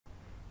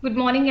Good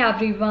morning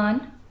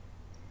everyone.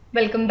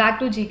 Welcome back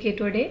to GK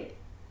Today.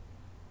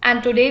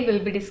 And today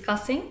we'll be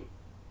discussing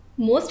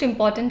most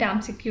important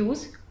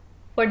MCQs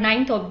for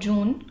 9th of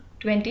June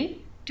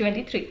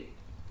 2023.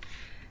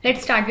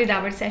 Let's start with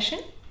our session.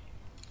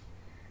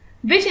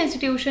 Which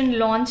institution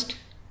launched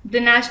the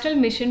National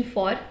Mission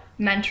for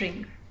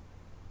Mentoring?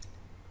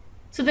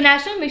 So the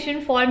National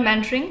Mission for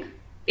Mentoring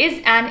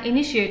is an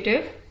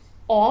initiative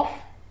of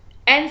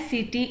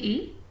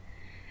NCTE,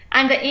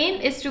 and the aim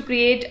is to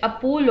create a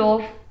pool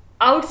of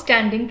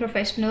outstanding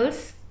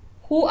professionals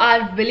who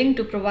are willing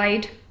to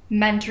provide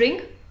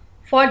mentoring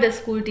for the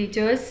school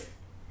teachers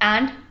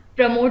and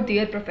promote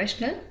their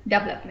professional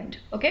development.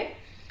 Okay,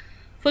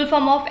 full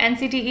form of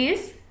NCTE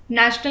is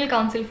National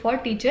Council for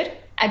Teacher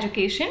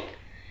Education,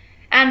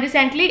 and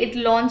recently it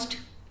launched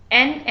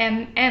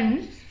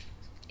NMM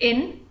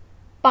in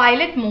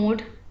pilot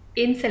mode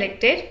in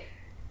selected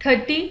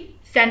 30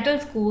 central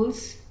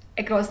schools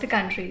across the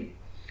country.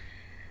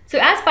 So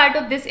as part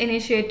of this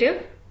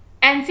initiative,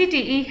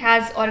 NCTE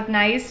has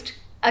organized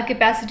a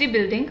capacity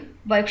building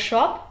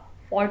workshop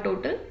for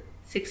total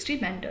 60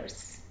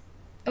 mentors.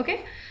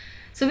 Okay,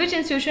 so which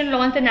institution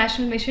launched the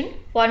National Mission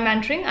for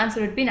Mentoring?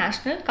 Answer would be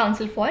National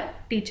Council for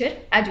Teacher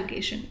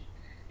Education.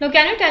 Now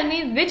can you tell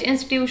me which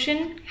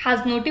institution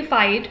has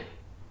notified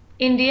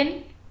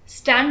Indian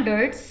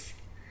standards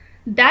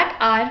that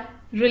are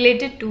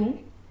related to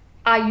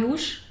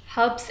Ayush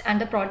herbs and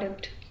the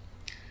product?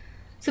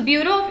 So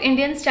Bureau of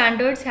Indian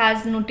Standards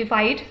has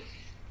notified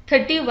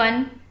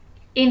 31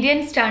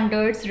 Indian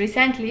standards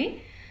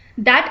recently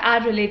that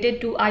are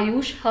related to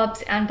Ayush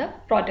herbs and the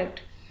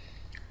product.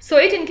 So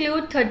it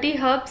includes 30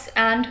 herbs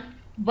and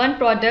one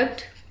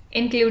product,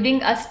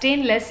 including a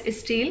stainless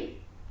steel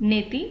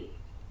neti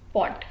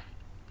pot.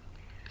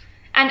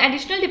 An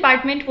additional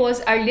department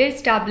was earlier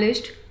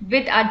established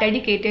with a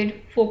dedicated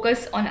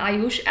focus on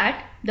Ayush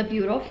at the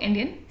Bureau of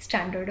Indian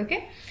Standard.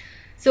 Okay,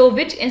 so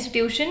which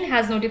institution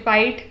has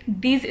notified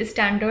these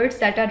standards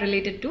that are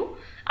related to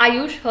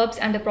Ayush herbs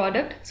and the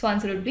product? So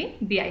answer would be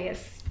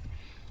BIS.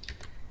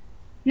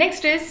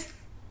 Next is,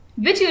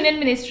 which union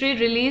ministry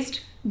released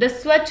the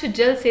Swachh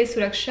Jal Se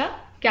Suraksha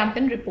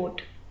campaign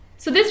report?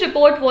 So this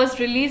report was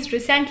released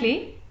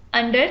recently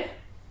under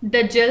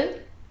the Jal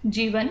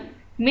Jeevan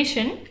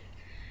mission,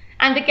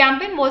 and the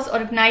campaign was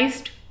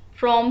organized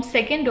from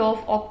 2nd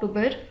of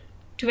October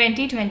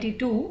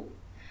 2022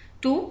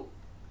 to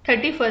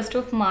 31st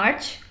of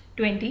March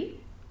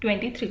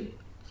 2023.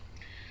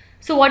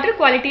 So water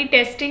quality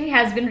testing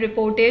has been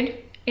reported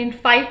in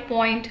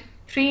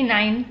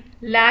 5.39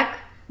 lakh,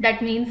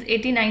 that means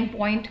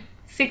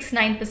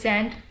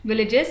 89.69%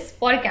 villages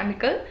for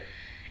chemical,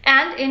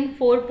 and in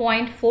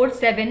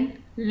 4.47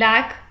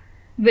 lakh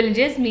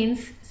villages,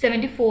 means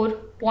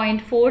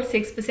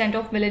 74.46%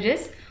 of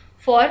villages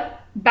for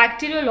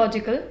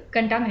bacteriological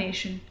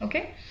contamination.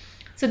 Okay,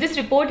 so this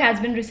report has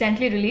been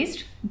recently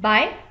released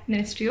by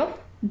Ministry of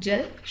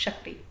Jal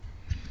Shakti.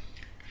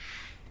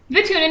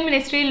 Which union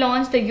ministry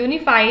launched the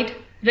unified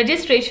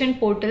registration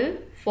portal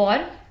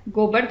for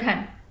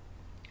Govardhan?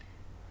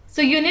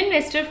 So Union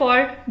Minister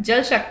for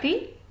Jal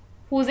Shakti,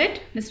 who's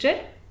it? Mr.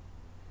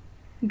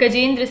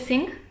 Gajendra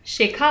Singh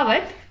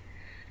Shekhawat.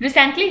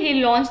 Recently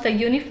he launched the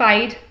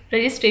unified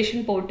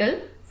registration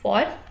portal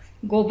for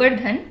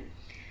Govardhan,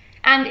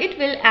 and it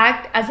will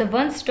act as a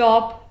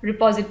one-stop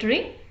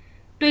repository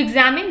to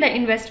examine the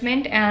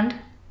investment and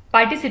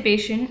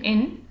participation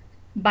in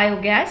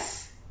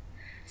biogas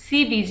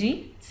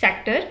CBG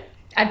sector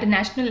at the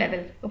national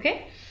level.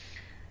 Okay,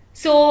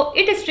 so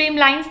it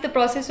streamlines the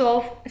process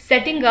of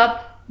setting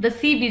up the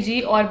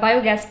CBG or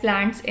biogas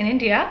plants in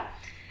India,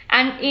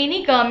 and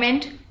any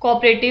government,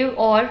 cooperative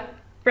or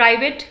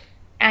private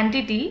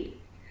entity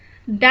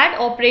that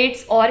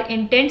operates or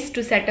intends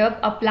to set up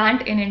a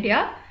plant in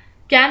India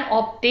can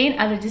obtain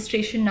a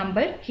registration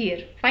number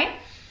here. Fine.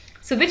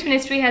 So which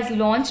ministry has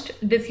launched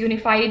this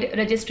unified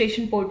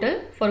registration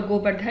portal for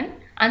Govardhan?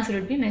 Answer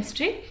would be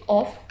Ministry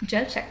of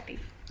Jal Shakti.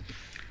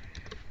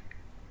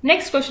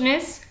 Next question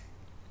is,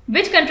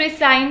 which country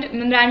signed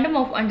Memorandum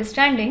of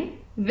Understanding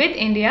with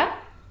India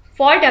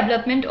for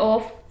development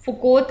of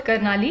Fukot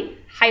Karnali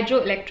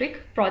hydroelectric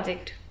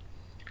project?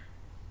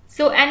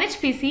 So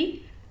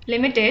NHPC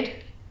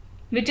Limited,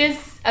 which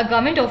is a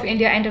Government of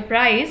India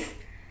enterprise,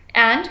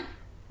 and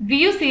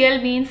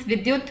VUCL means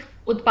Vidyut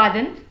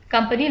Utpadan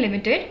Company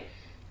Limited,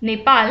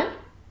 Nepal,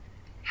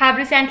 have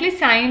recently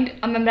signed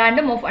a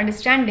Memorandum of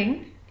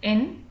Understanding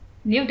in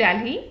New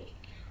Delhi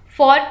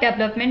for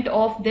development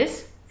of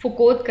this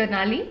Fukot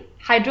Karnali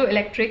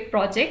hydroelectric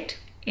project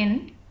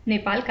in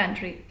Nepal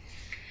country.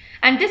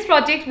 And this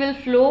project will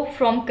flow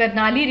from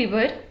Karnali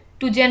river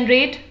to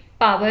generate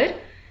power,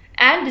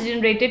 and the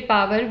generated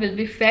power will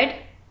be fed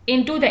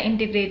into the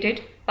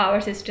integrated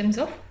power systems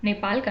of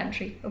Nepal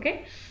country.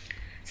 Okay,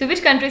 so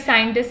which country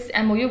signed this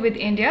MOU with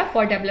India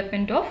for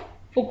development of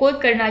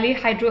Fukot Karnali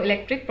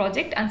hydroelectric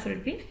project? Answer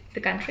would be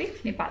the country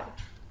Nepal.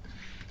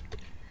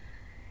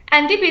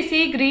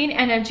 NTPC Green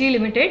Energy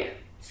Limited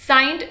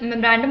signed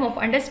Memorandum of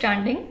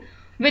Understanding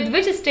with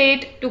which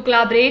state to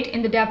collaborate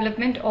in the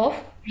development of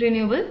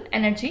renewable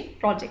energy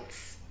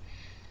projects.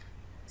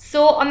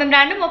 So a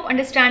memorandum of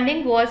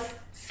understanding was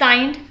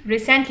signed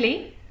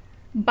recently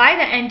by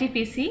the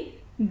NTPC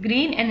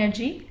Green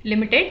Energy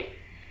Limited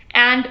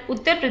and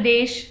Uttar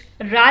Pradesh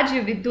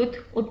Rajya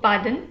Vidyut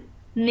Utpadan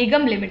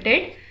Nigam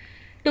Limited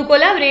to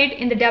collaborate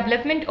in the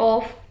development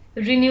of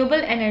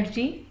renewable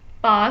energy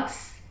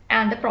parks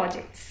and the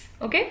projects.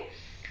 Okay.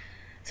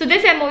 So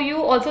this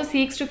MOU also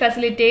seeks to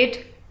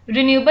facilitate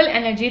renewable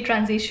energy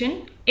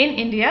transition in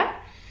India.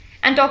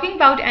 And talking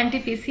about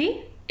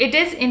NTPC, it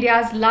is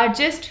India's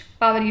largest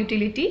power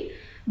utility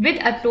with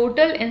a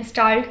total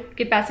installed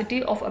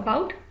capacity of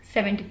about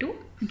 72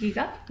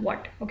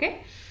 gigawatt.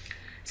 Okay.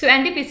 So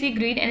NTPC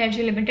Green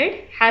Energy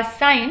Limited has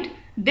signed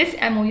this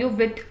MOU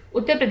with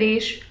Uttar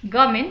Pradesh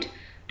government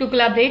to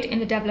collaborate in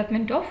the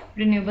development of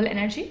renewable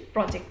energy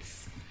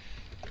projects.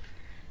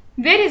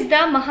 Where is the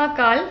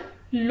Mahakal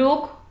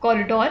Lok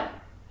Corridor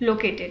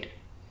located?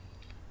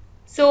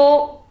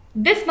 So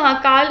this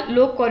Mahakal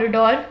Lok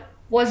Corridor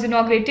was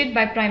inaugurated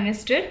by Prime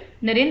Minister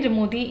Narendra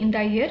Modi in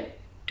the year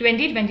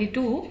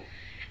 2022,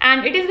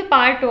 and it is the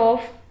part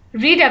of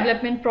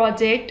redevelopment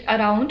project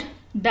around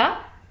the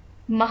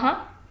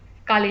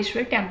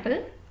Mahakaleshwar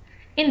temple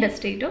in the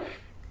state of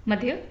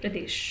Madhya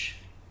Pradesh.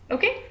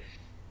 Okay.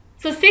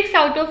 So 6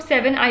 out of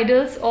 7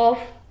 idols of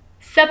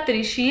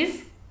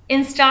Saptarishis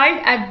installed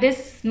at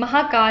this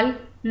Mahakal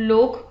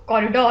Lok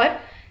Corridor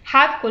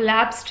have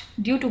collapsed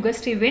due to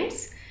gusty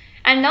winds,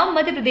 and now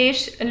Madhya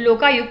Pradesh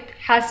Lokayukt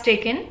has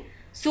taken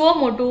suo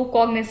motu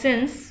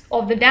cognizance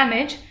of the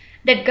damage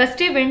that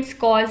gusty winds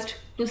caused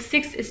to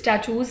 6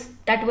 statues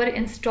that were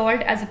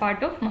installed as a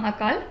part of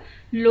Mahakal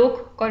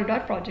Lok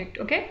Corridor project.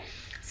 Okay.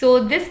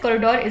 So this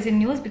corridor is in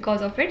news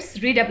because of its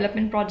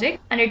redevelopment project,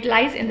 and it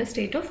lies in the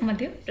state of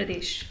Madhya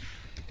Pradesh,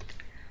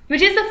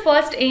 which is the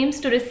first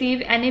AIIMS to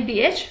receive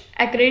NABH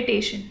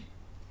accreditation.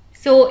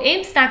 So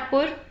AIIMS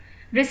Nagpur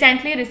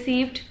recently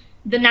received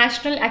the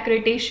National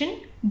Accreditation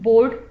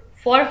Board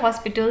for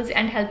Hospitals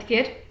and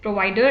Healthcare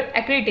Provider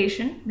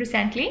accreditation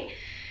recently,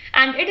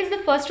 and it is the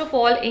first of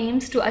all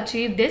AIIMS to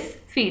achieve this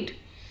feat.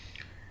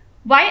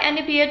 Why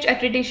NABH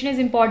accreditation is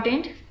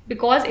important?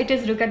 Because it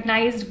is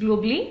recognized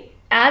globally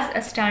as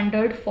a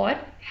standard for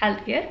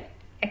healthcare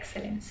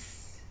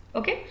excellence.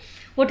 Okay,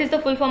 what is the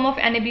full form of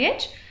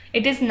NABH?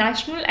 It is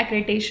National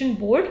Accreditation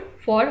Board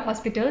for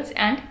Hospitals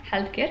and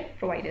Healthcare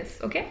Providers.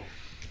 Okay.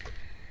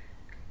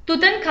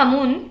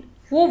 Tutankhamun,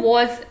 who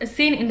was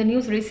seen in the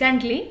news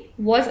recently,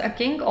 was a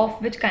king of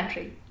which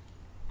country?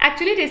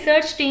 Actually,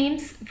 research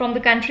teams from the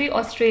country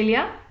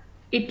Australia,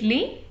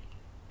 Italy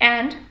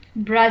and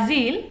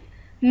Brazil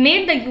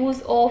made the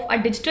use of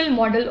a digital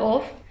model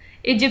of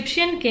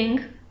Egyptian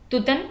king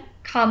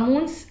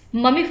Tutankhamun's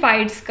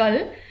mummified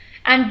skull,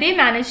 and they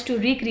managed to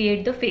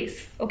recreate the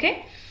face.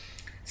 Okay.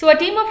 So a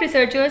team of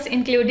researchers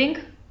including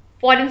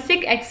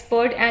forensic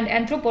expert and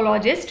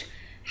anthropologist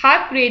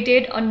have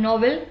created a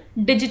novel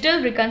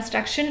digital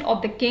reconstruction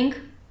of the king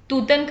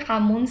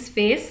Tutankhamun's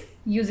face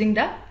using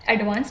the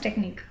advanced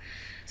technique.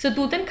 So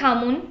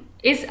Tutankhamun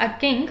is a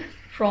king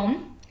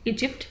from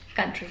Egypt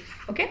country.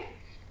 Okay.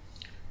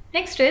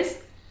 Next is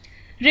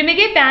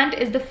Rimegepant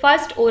is the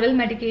first oral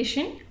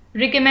medication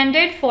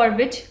recommended for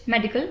which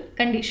medical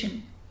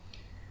condition?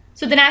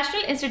 So the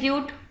National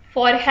Institute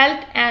for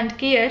Health and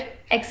Care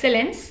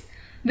Excellence,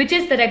 which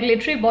is the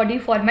regulatory body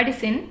for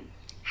medicine,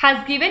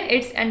 has given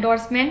its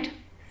endorsement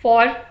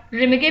for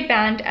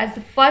Rimegepant as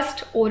the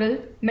first oral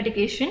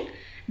medication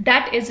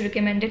that is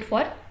recommended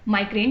for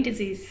migraine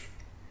disease.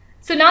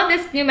 So now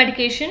this new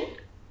medication,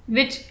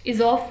 which is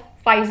of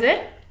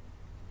Pfizer,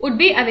 would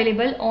be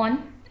available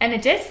on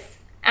NHS,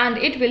 and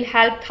it will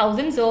help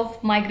thousands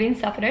of migraine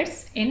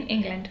sufferers in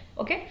England.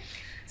 Okay,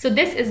 so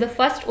this is the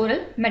first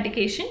oral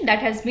medication that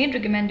has been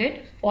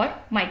recommended for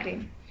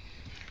migraine.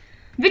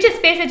 Which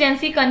space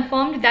agency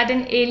confirmed that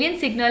an alien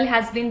signal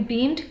has been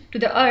beamed to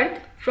the Earth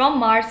from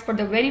Mars for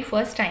the very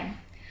first time?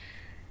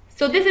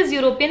 So this is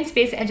European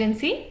Space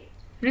Agency.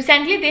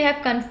 Recently they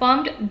have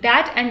confirmed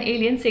that an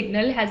alien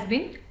signal has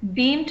been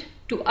beamed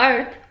to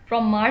Earth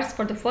from Mars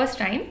for the first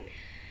time,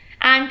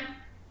 and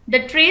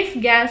the Trace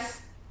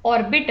Gas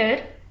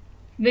Orbiter,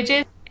 which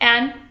is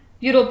an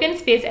European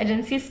Space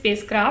Agency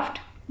spacecraft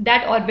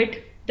that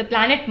orbit the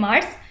planet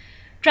Mars,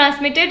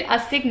 transmitted a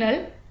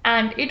signal,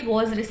 and it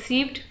was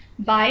received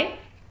by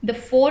the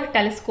 4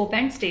 telescope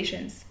and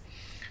stations.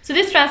 So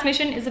this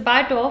transmission is a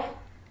part of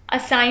a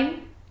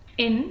Sign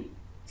in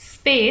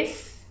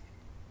Space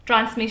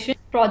transmission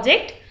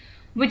project,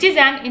 which is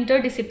an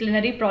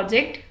interdisciplinary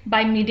project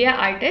by media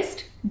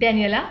artist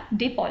Daniela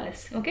De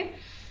Paulus. Okay,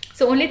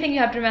 so only thing you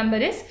have to remember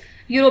is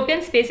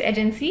European Space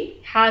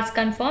Agency has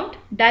confirmed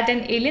that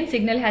an alien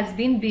signal has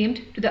been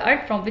beamed to the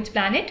Earth from which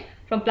planet?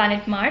 From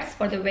planet Mars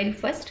for the very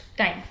first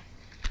time.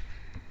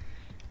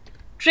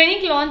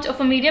 Training launch of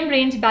a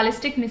medium-range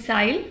ballistic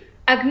missile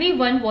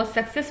Agni-1 was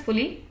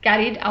successfully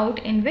carried out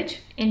in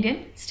which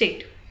Indian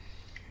state?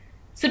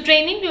 So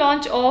training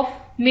launch of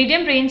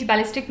medium-range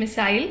ballistic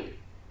missile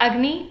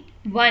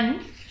Agni-1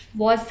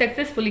 was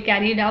successfully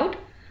carried out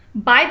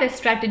by the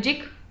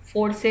Strategic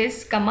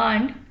Forces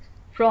Command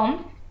from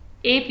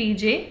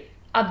APJ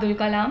Abdul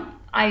Kalam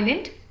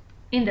Island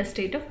in the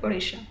state of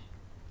Odisha.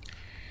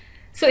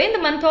 So in the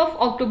month of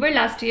October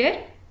last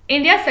year,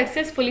 India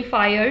successfully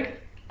fired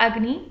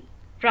Agni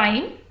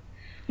Prime,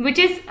 which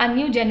is a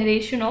new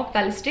generation of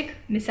ballistic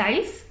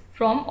missiles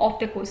from off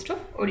the coast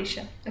of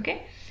Odisha.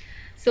 Okay,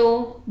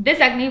 so this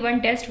Agni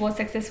 1 test was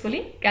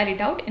successfully carried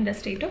out in the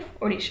state of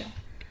Odisha.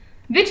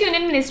 Which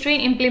union ministry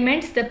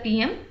implements the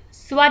PM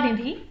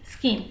Swanidhi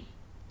scheme?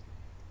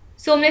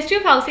 So Ministry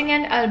of Housing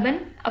and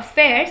Urban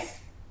Affairs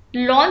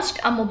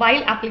launched a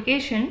mobile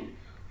application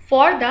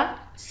for the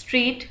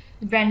street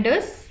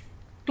vendors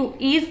to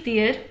ease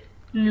their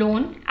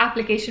loan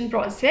application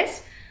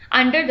process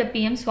under the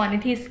PM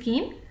Swanidhi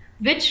scheme,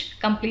 which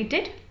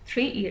completed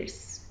 3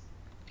 years.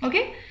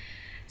 Okay,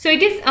 so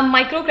it is a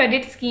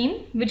microcredit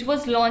scheme which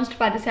was launched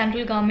by the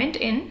central government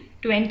in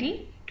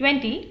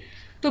 2020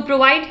 to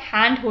provide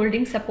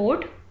hand-holding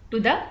support to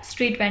the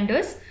street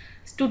vendors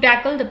to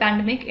tackle the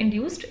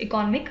pandemic-induced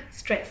economic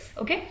stress.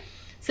 Okay,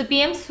 so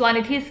PM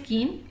Swanidhi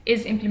scheme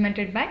is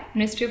implemented by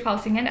Ministry of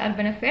Housing and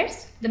Urban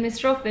Affairs, the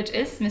minister of which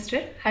is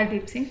Mr.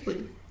 Hardeep Singh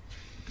Puri.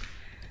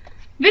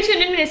 Which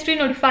union ministry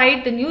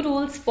notified the new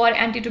rules for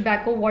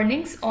anti-tobacco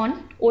warnings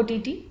on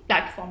OTT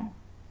platform?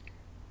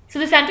 So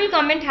the central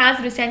government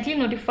has recently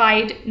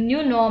notified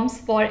new norms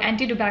for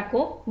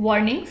anti-tobacco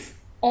warnings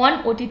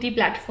on OTT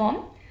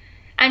platform,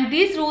 and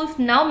these rules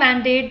now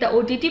mandate the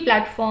OTT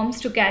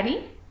platforms to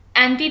carry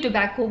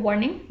anti-tobacco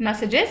warning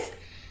messages,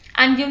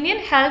 and Union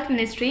Health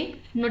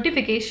Ministry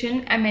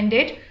notification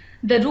amended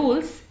the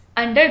rules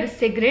under the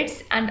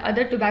Cigarettes and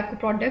Other Tobacco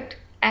Product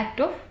Act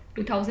of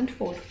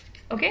 2004.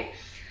 Okay,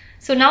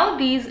 so now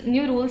these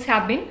new rules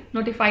have been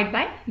notified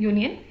by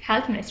Union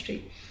Health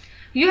Ministry.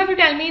 You have to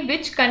tell me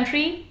which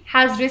country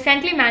has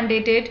recently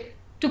mandated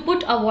to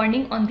put a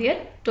warning on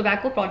their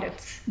tobacco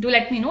products. Do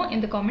let me know in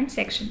the comment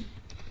section.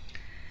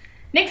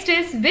 Next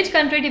is, which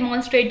country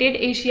demonstrated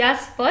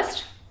Asia's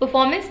first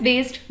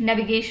performance-based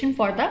navigation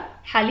for the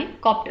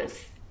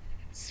helicopters?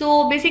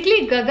 So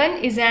basically,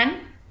 Gagan is an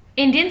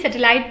Indian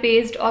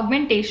satellite-based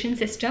augmentation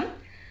system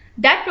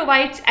that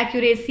provides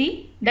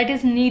accuracy that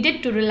is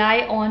needed to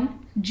rely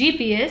on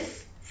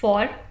GPS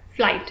for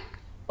flight.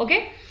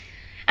 Okay,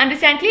 and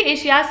recently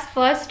Asia's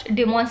first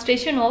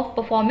demonstration of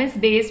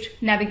performance-based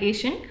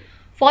navigation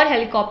for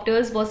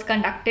helicopters was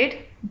conducted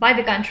by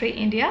the country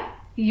India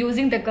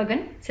using the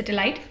Gagan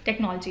satellite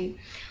technology.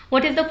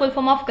 What is the full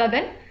form of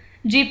Gagan?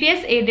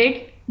 GPS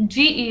aided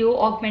GEO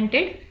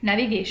augmented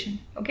navigation.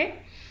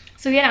 Okay,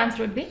 so your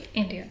answer would be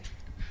India.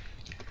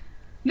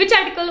 Which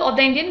article of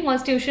the Indian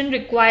Constitution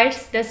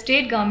requires the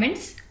state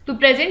governments to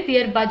present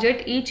their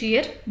budget each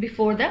year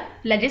before the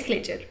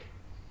legislature?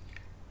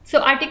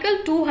 So Article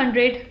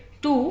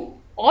 202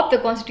 of the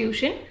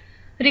Constitution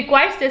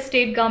requires the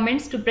state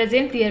governments to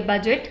present their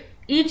budget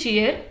each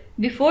year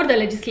before the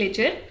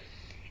legislature,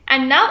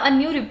 and now a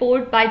new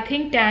report by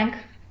think tank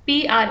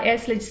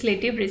PRS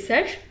Legislative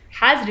Research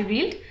has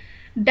revealed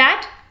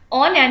that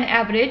on an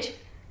average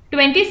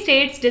 20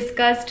 states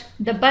discussed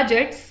the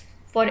budgets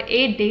for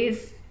 8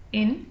 days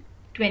in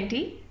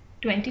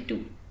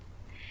 2022,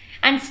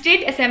 and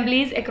state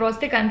assemblies across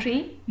the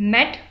country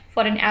met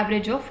for an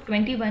average of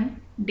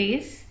 21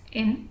 days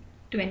in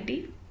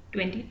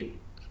 2022.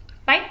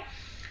 Fine.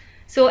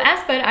 So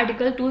as per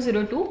Article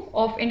 202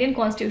 of Indian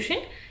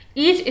Constitution,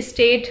 each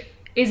state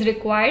is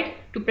required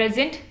to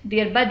present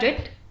their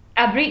budget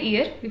every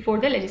year before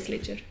the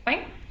legislature.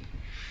 Fine.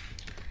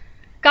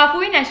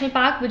 Kafue National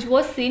Park, which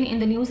was seen in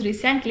the news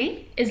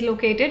recently, is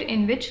located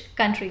in which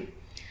country?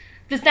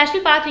 This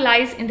national park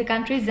lies in the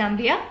country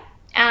Zambia,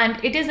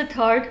 and it is the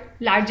third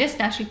largest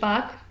national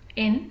park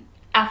in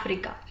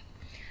Africa.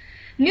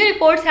 New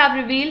reports have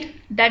revealed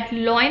that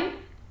lion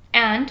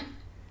and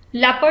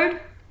leopard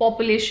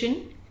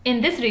population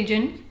in this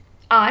region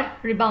are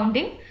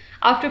rebounding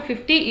after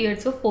 50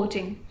 years of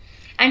poaching,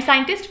 and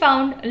scientists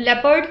found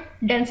leopard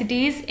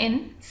densities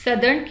in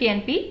southern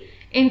KNP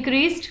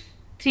increased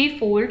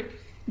threefold.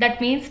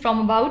 That means from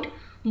about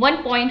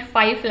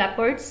 1.5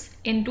 leopards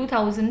in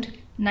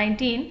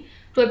 2019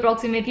 to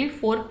approximately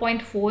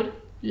 4.4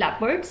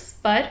 leopards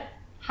per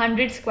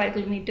 100 square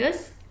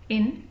kilometers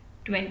in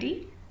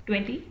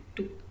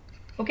 2022.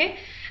 Okay,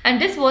 and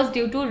this was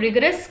due to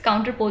rigorous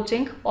counter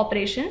poaching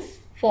operations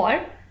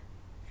for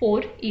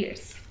 4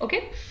 years.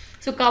 Okay,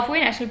 so Kafue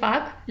National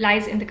Park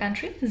lies in the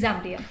country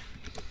Zambia.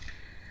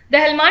 The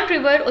Helmand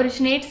River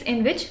originates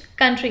in which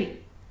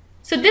country?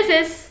 So this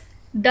is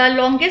the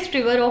longest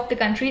river of the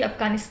country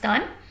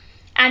Afghanistan,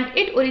 and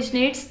it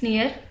originates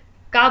near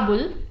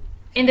Kabul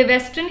in the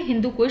western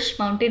Hindu Kush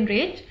mountain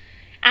range,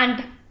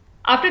 and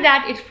after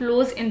that it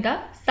flows in the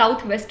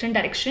southwestern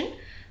direction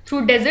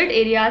through desert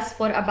areas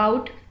for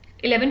about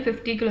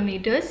 1150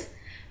 kilometers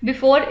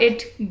before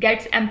it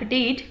gets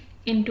emptied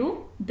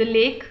into the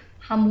Lake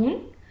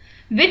Hamoon,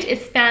 which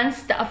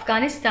spans the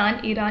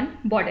Afghanistan-Iran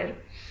border.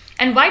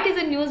 And why it is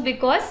in news?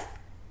 Because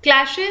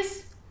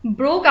clashes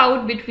broke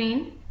out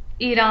between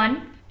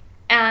Iran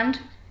and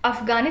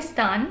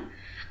Afghanistan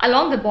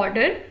along the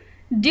border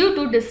due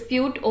to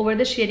dispute over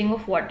the sharing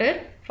of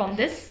water from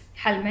this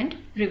Helmand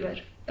River.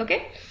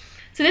 Okay,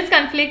 so this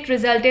conflict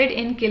resulted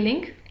in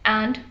killing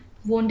and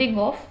wounding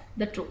of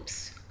the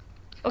troops.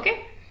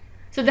 Okay,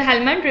 so the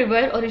Helmand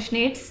River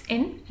originates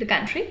in the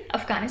country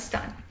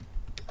Afghanistan.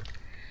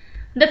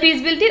 The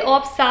feasibility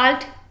of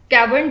salt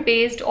cavern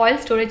based oil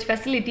storage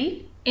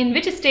facility in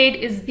which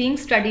state is being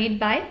studied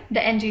by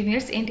the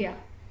Engineers India.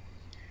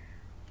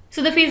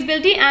 So the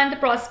feasibility and the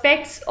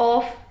prospects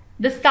of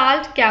the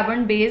salt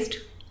cavern based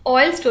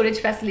oil storage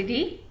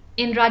facility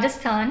in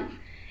Rajasthan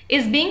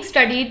is being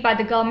studied by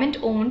the government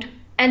owned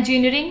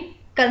engineering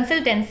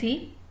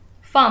consultancy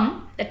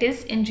firm, that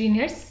is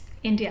Engineers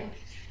India.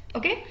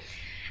 Okay,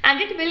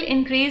 and it will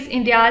increase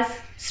India's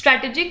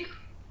strategic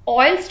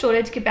oil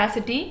storage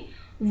capacity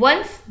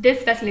once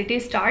this facility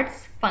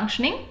starts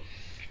functioning.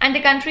 And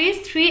the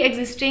country's 3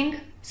 existing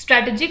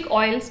strategic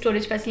oil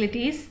storage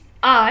facilities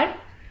are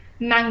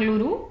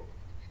Mangaluru,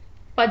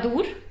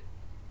 Padur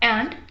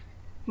and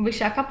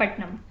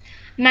Vishakhapatnam.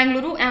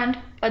 Mangaluru and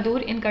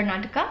Padur in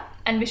Karnataka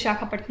and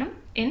Vishakhapatnam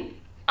in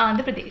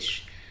Andhra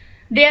Pradesh.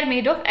 They are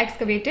made of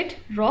excavated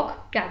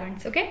rock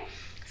caverns. Okay,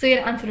 so your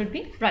answer would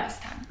be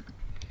Rajasthan.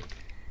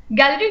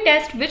 Gallery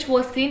test, which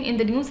was seen in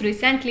the news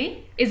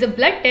recently, is a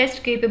blood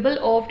test capable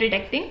of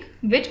detecting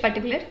which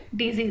particular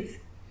disease.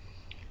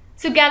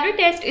 So Gallery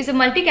test is a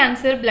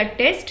multi-cancer blood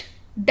test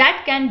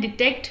that can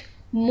detect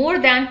more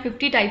than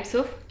 50 types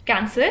of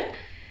cancer,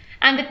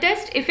 and the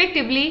test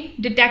effectively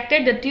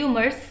detected the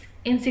tumors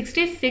in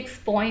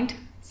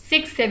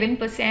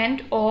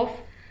 66.67%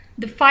 of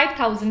the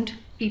 5,000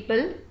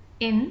 people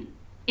in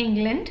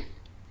England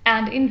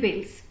and in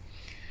Wales.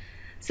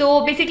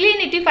 So basically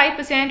in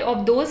 85%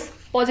 of those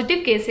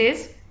positive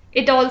cases,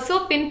 it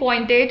also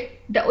pinpointed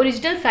the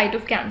original site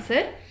of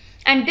cancer,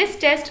 and this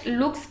test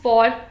looks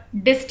for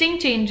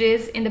distinct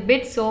changes in the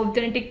bits of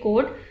genetic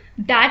code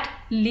that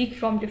leak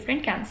from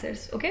different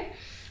cancers. Okay,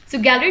 so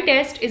Gallery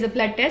test is a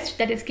blood test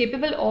that is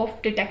capable of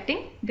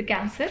detecting the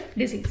cancer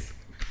disease.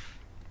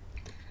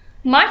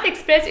 Mars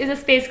Express is a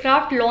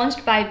spacecraft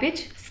launched by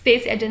which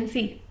space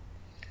agency?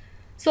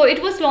 So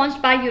it was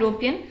launched by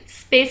European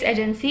Space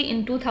Agency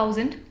in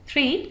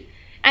 2003,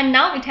 and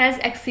now it has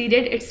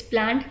exceeded its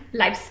planned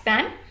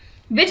lifespan,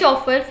 which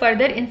offer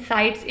further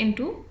insights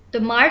into the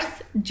Mars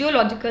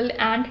geological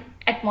and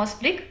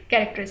atmospheric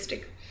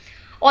characteristic.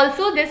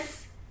 Also,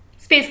 this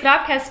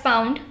spacecraft has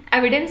found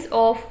evidence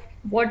of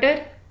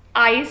water,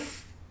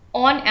 ice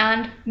on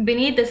and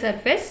beneath the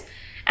surface,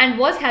 and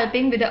was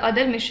helping with the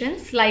other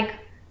missions like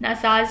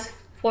NASA's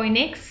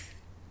Phoenix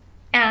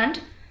and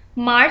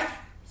Mars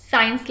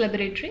Science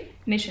Laboratory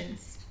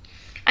missions.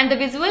 And the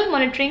visual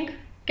monitoring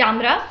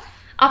camera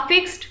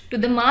affixed to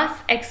the Mars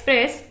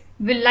Express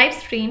will live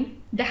stream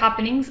the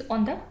happenings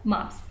on the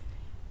Mars.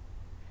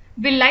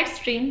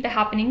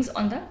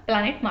 On the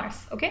planet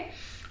Mars. Okay,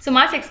 so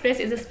Mars Express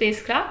is a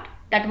spacecraft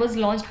that was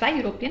launched by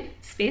European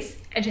Space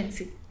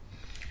Agency.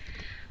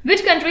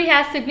 Which country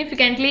has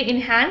significantly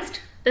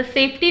enhanced the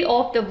safety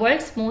of the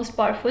world's most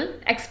powerful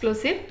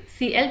explosive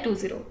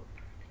CL-20?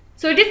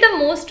 So it is the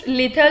most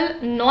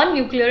lethal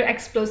non-nuclear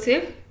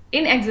explosive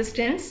in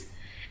existence,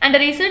 and a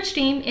research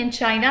team in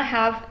China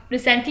have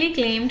recently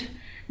claimed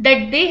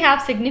that they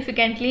have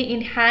significantly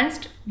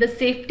enhanced the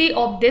safety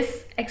of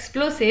this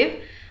explosive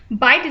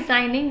by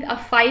designing a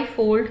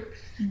 5-fold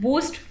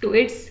boost to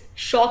its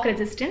shock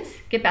resistance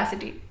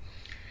capacity.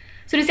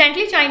 So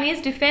recently,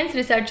 Chinese defense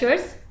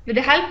researchers, with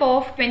the help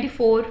of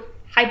 24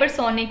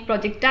 hypersonic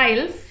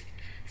projectiles,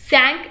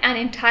 sank an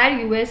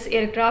entire US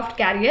aircraft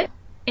carrier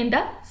in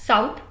the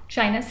South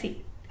China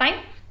Sea. Fine.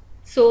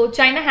 So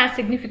China has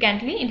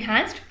significantly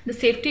enhanced the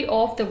safety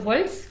of the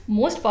world's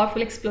most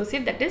powerful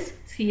explosive, that is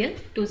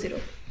CL-20.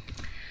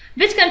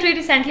 Which country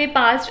recently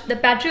passed the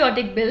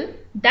patriotic bill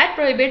that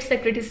prohibits the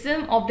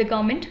criticism of the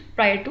government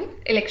prior to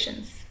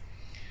elections?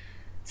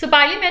 So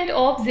Parliament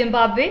of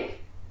Zimbabwe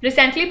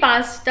recently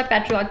passed the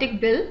patriotic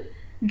bill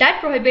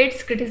that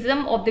prohibits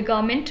criticism of the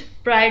government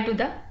prior to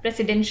the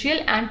presidential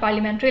and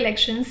parliamentary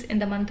elections in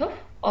the month of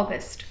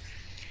August.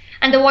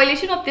 And the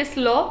violation of this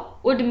law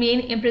would mean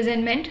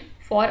imprisonment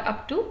for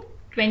up to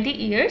 20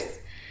 years.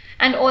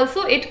 And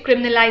also it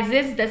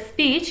criminalizes the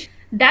speech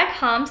that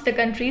harms the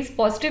country's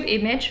positive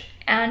image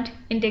and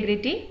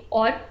integrity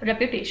or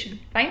reputation.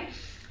 Fine.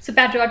 So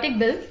patriotic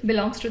bill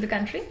belongs to the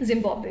country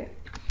Zimbabwe.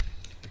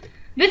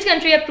 Which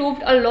country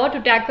approved a law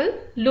to tackle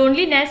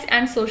loneliness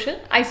and social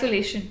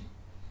isolation?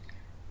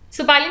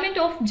 So Parliament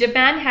of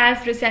Japan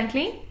has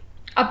recently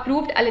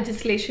approved a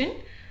legislation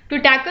to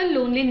tackle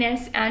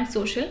loneliness and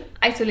social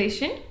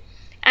isolation,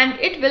 and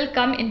it will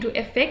come into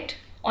effect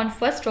on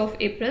 1st of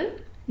April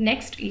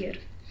next year.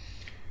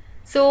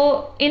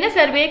 So in a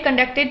survey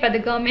conducted by the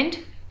government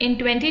in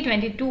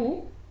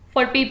 2022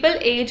 for people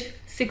aged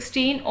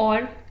 16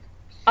 or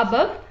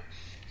above,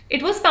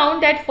 it was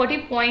found that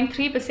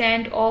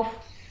 40.3% of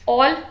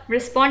all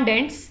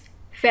respondents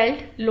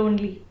felt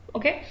lonely.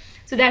 Okay,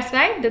 so that's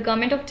why the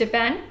government of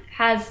Japan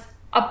has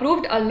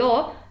approved a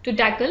law to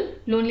tackle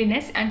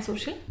loneliness and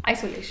social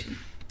isolation.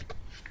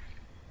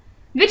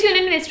 Which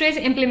union ministry is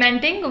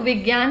implementing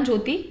Vigyan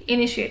Jyoti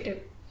initiative?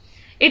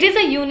 It is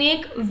a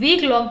unique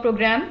week-long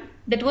program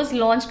that was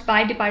launched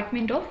by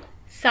Department of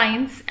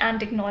Science and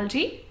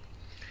Technology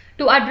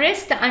to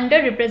address the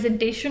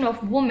underrepresentation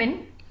of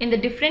women in the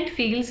different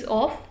fields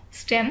of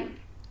STEM,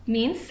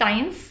 means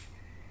science,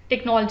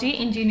 technology,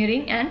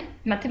 engineering and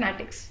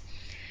mathematics.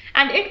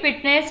 And it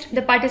witnessed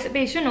the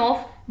participation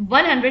of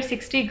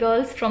 160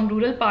 girls from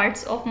rural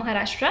parts of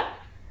Maharashtra,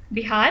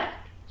 Bihar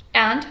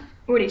and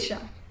Odisha.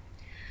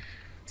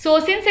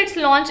 So since its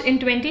launch in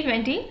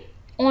 2020,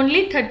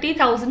 only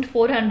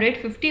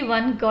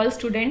 30,451 girl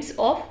students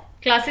of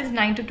classes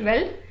 9 to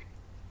 12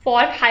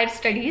 for higher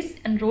studies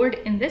enrolled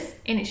in this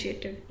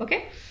initiative.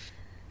 Okay.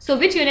 So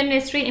which union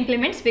ministry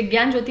implements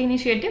Vigyan Jyoti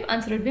initiative?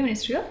 Answer would be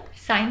Ministry of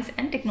Science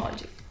and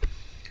Technology.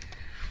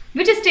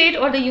 Which state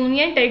or the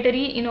union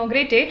territory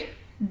inaugurated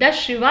the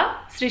Shiva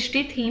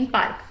Srishti theme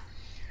park?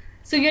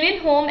 So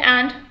Union Home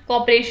and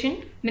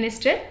Corporation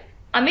Minister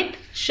Amit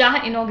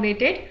Shah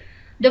inaugurated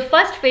the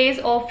first phase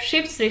of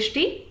Shiv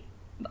Srishti,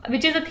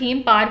 which is a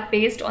theme park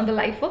based on the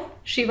life of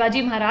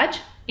Shivaji Maharaj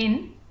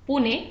in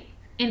Pune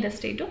in the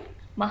state of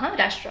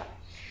Maharashtra.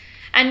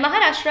 And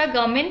Maharashtra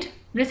government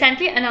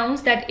recently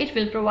announced that it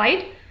will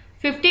provide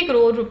 50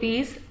 crore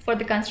rupees for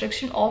the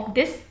construction of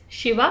this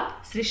Shiva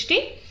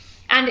Srishti,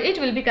 and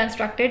it will be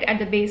constructed at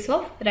the base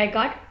of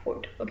Raigad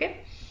Fort. Okay.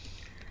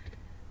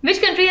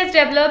 Which country has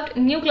developed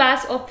new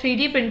class of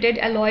 3D printed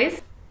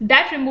alloys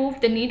that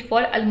remove the need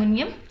for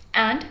aluminium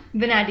and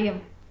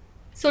vanadium?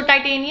 So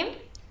titanium,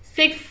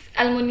 6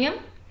 aluminium,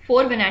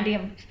 4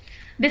 vanadium.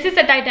 This is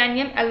a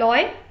titanium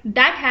alloy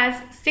that has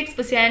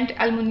 6%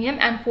 aluminium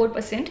and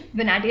 4%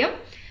 vanadium,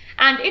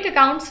 and it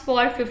accounts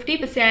for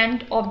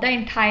 50% of the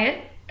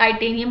entire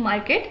titanium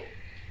market.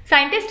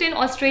 Scientists in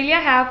Australia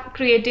have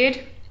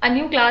created a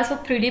new class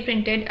of 3D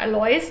printed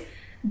alloys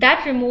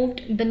that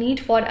removed the need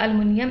for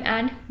aluminium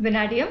and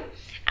vanadium,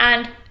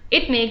 and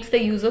it makes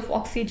the use of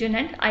oxygen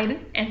and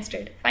iron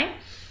instead. Fine.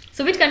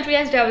 So which country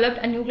has developed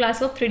a new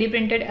class of 3D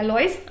printed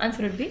alloys?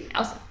 Answer would be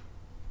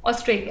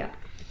Australia.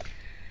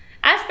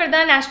 As per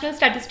the National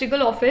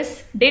Statistical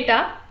Office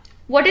data,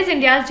 what is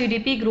India's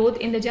GDP growth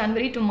in the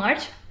January to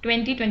March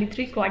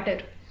 2023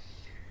 quarter?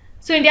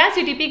 So India's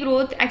GDP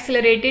growth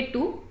accelerated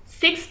to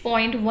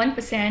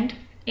 6.1%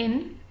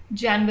 in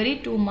January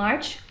to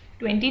March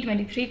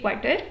 2023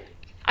 quarter,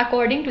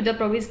 according to the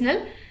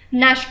provisional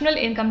national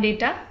income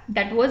data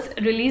that was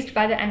released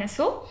by the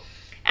NSO,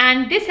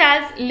 and this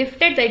has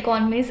lifted the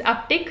economy's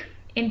uptick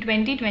in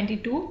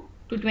 2022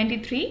 to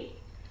 23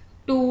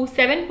 to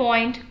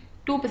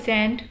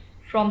 7.2%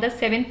 from the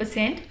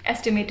 7%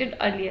 estimated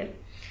earlier,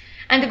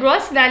 and the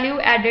gross value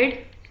added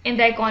in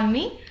the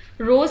economy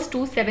rose to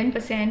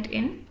 7%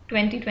 in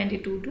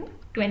 2022 to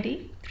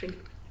 23.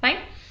 Fine.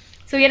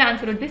 So your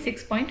answer would be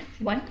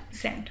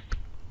 6.1%.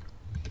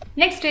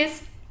 Next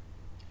is,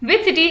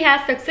 which city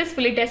has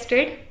successfully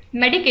tested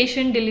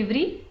medication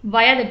delivery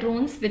via the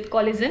drones with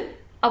collision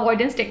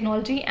avoidance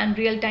technology and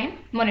real-time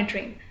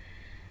monitoring?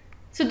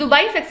 So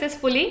Dubai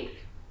successfully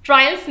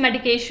trials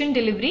medication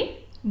delivery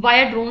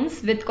via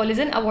drones with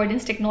collision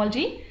avoidance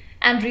technology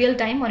and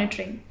real-time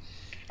monitoring.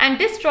 And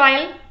this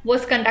trial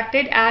was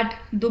conducted at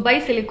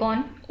Dubai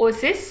Silicon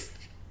Oasis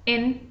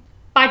in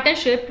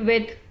partnership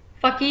with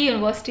Faqih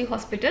University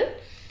Hospital,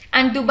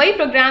 and Dubai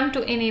program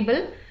to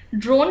enable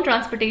drone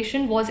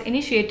transportation was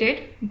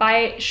initiated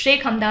by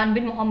Sheikh Hamdan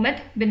bin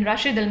Mohammed bin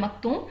Rashid Al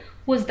Maktoum,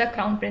 who is the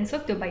Crown Prince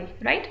of Dubai,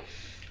 right?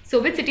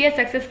 So which city has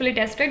successfully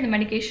tested the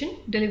medication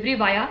delivery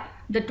via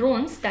the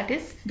drones? That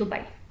is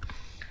Dubai.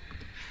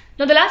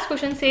 Now the last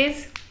question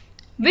says,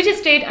 which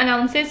state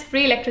announces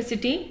free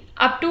electricity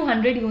up to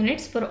 100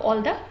 units for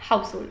all the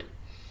household?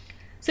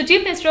 So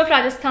Chief Minister of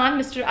Rajasthan,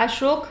 Mr.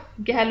 Ashok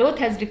Gehlot,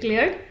 has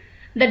declared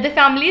that the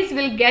families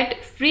will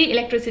get free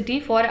electricity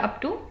for up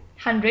to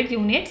 100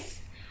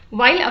 units,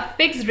 while a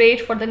fixed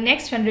rate for the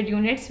next 100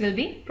 units will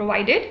be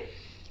provided,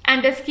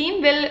 and the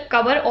scheme will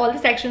cover all the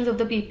sections of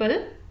the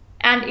people,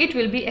 and it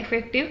will be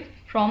effective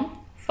from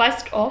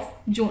 1st of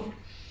June.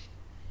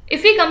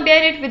 If we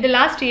compare it with the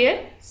last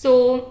year,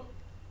 so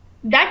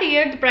that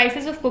year the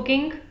prices of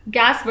cooking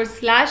gas were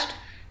slashed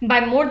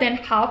by more than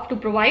half to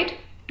provide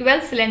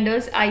 12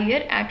 cylinders a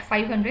year at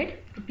 500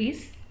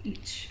 rupees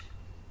each.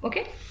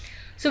 Okay,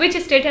 so which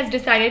state has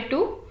decided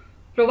to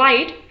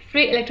provide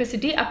free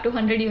electricity up to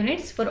 100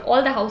 units for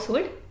all the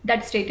household?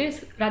 That state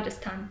is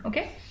Rajasthan.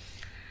 Okay,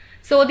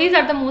 so these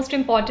are the most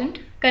important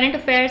current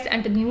affairs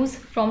and the news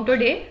from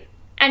today.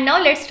 And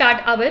now let's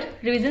start our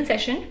revision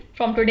session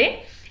from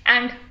today,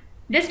 and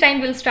this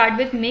time we'll start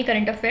with May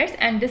current affairs,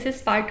 and this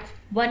is part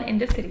 1 in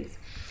the series.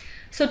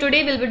 So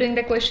today we'll be doing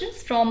the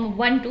questions from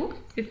 1 to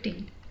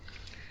 15.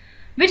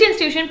 Which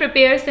institution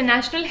prepares the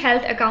National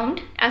Health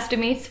Account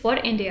Estimates for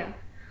India?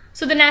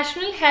 So the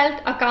National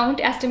Health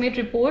Account Estimate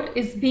Report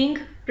is being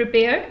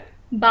prepared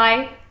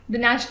by the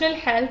National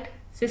Health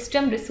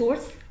System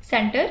Resource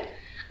Center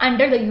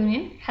under the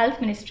Union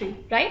Health Ministry,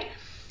 right?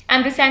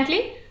 And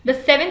recently the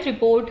 7th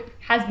report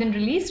has been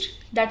released.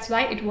 That's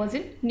why it was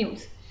in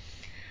news.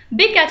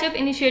 Big Catch-up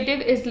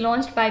initiative is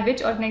launched by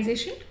which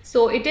organization?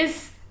 So it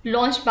is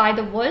launched by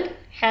the World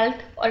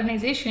Health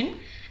Organization,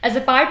 as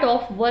a part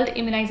of World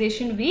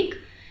Immunization Week.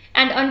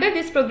 And under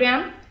this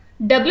program,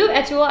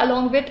 WHO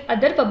along with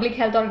other public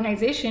health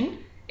organizations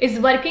is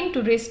working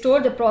to restore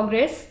the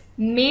progress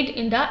made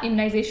in the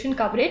immunization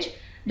coverage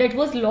that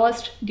was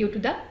lost due to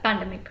the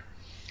pandemic.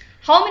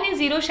 How many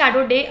zero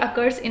shadow day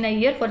occurs in a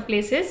year for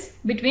places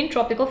between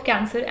Tropic of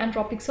Cancer and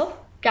Tropics of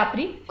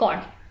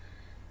Capricorn?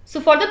 So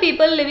for the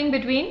people living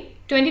between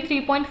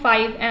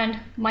 23.5 and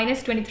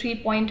minus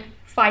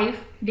 23.5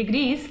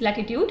 degrees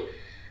latitude,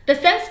 the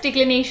sun's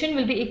declination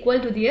will be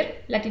equal to their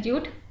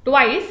latitude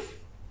twice.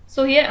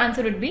 So here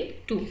answer would be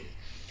 2.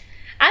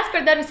 As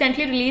per the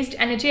recently released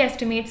NHA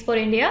estimates for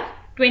India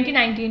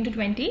 2019 to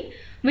 20,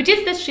 which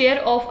is the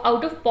share of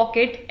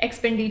out-of-pocket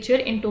expenditure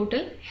in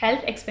total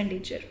health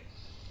expenditure.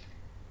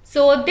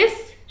 So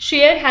this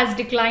share has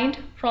declined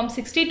from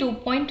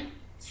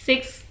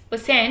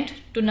 62.6%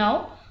 to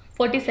now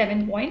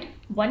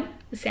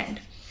 47.1%.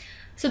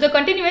 So the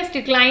continuous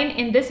decline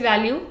in this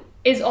value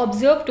is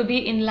observed to be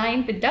in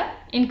line with the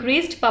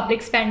increased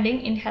public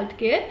spending in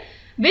healthcare,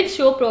 which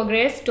show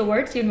progress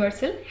towards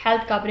universal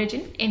health coverage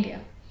in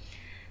India.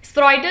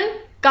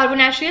 Spheroidal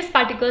carbonaceous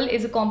particle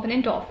is a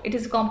component of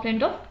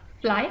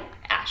fly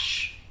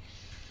ash.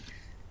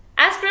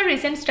 As per a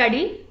recent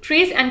study,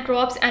 trees and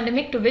crops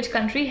endemic to which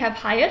country have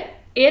higher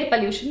air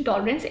pollution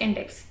tolerance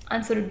index?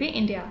 Answer would be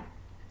India.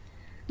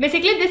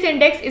 Basically, this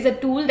index is a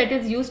tool that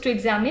is used to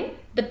examine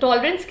the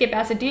tolerance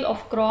capacity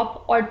of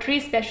crop or tree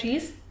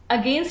species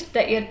against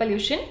the air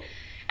pollution,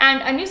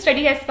 and a new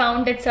study has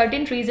found that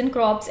certain trees and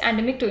crops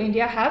endemic to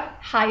India have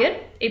higher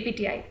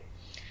APTI.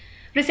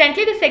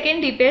 Recently, the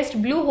second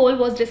deepest blue hole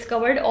was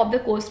discovered off the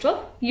coast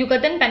of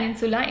Yucatan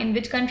Peninsula in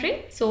which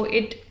country? So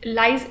it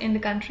lies in the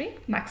country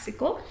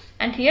Mexico,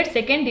 and here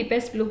second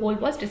deepest blue hole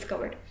was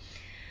discovered.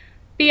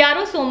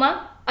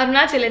 Piarosoma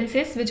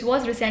arunachalensis, which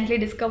was recently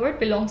discovered,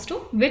 belongs to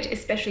which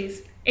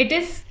species? It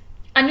is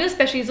a new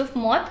species of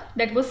moth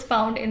that was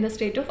found in the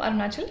state of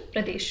Arunachal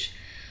Pradesh.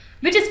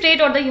 Which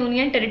state or the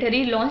union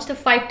territory launched the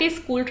 5T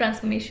school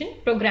transformation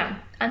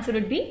program? Answer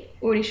would be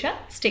Odisha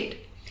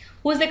state.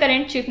 Who is the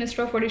current Chief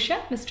Minister of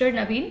Odisha? Mr.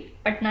 Naveen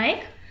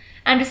Patnaik.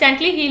 And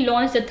recently he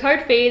launched the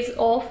third phase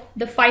of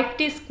the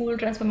 5T school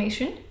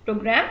transformation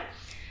program,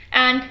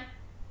 and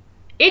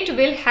it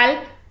will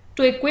help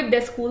to equip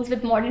the schools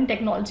with modern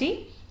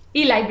technology,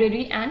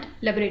 e-library and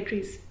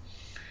laboratories.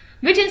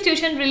 Which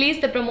institution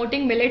released the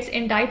Promoting Millets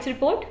in Diets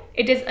report?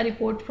 It is a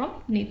report from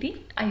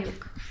Niti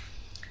Aayog.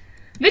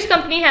 Which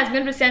company has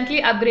been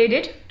recently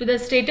upgraded to the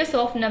status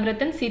of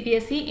Navratan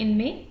CPSE in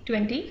May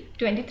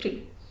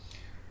 2023?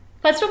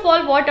 First of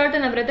all, what are the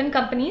Navratan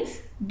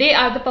companies? They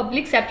are the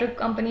public sector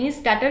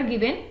companies that are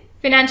given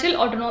financial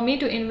autonomy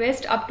to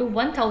invest up to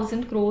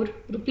 1000 crore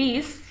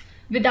rupees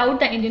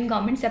without the Indian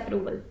government's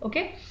approval.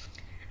 Okay.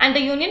 And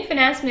the Union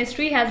Finance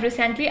Ministry has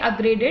recently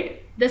upgraded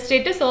the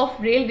status of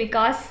Rail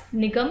Vikas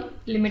Nigam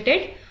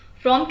Limited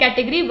from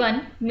Category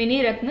 1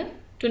 Mini Ratna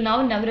to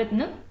now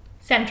Navratna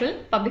Central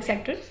Public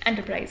Sector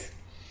Enterprise.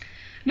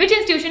 Which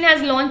institution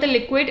has launched the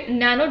liquid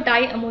nano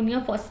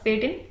diammonia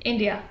phosphate in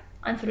India?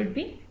 Answer would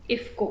be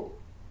IFCO.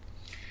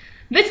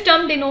 Which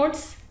term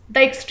denotes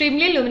the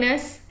extremely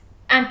luminous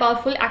and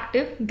powerful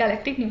active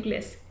galactic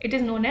nucleus? It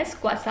is known as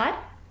quasar,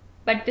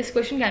 but this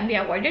question can be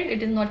avoided.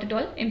 It is not at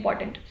all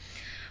important.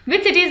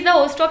 Which city is the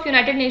host of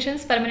United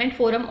Nations Permanent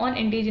Forum on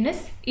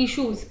Indigenous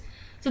Issues?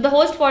 So the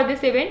host for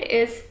this event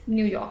is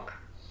New York.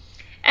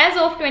 As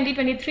of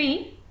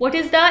 2023, what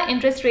is the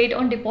interest rate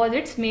on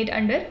deposits made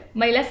under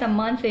Mahila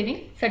Samman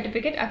Saving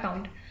Certificate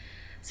account?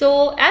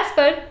 So as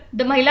per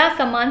the Mahila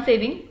Samman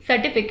Saving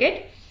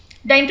Certificate,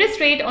 the interest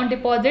rate on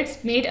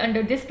deposits made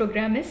under this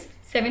program is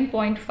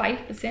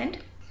 7.5%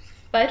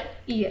 per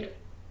year.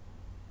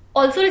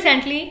 Also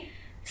recently,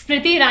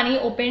 Smriti Irani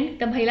opened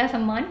the Mahila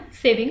Samman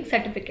Saving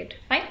Certificate.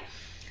 Fine.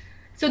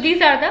 So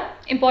these are the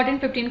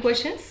important 15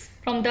 questions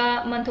from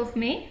the month of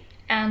May,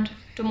 and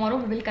tomorrow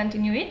we will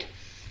continue it.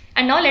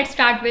 And now let's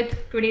start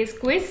with today's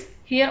quiz.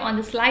 Here on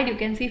the slide you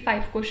can see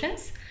 5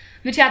 questions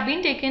which have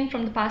been taken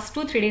from the past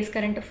 2-3 days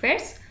current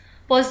affairs.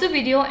 Pause the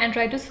video and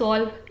try to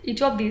solve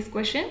each of these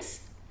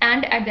questions.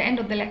 And at the end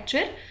of the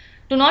lecture,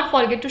 do not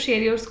forget to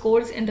share your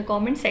scores in the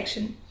comment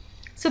section.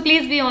 So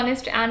please be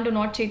honest and do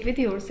not cheat with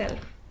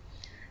yourself.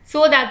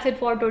 So that's it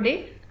for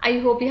today. I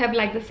hope you have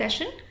liked the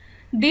session.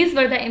 These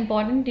were the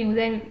important news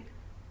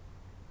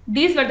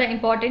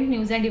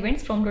and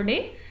events from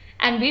today,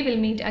 and we will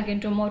meet again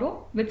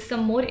tomorrow with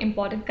some more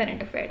important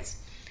current affairs.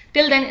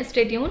 Till then,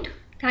 stay tuned.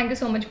 Thank you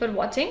so much for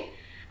watching,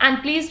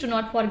 and please do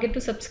not forget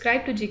to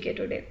subscribe to GK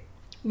Today.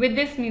 With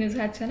this, me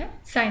Nuzhat Chana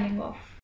signing off.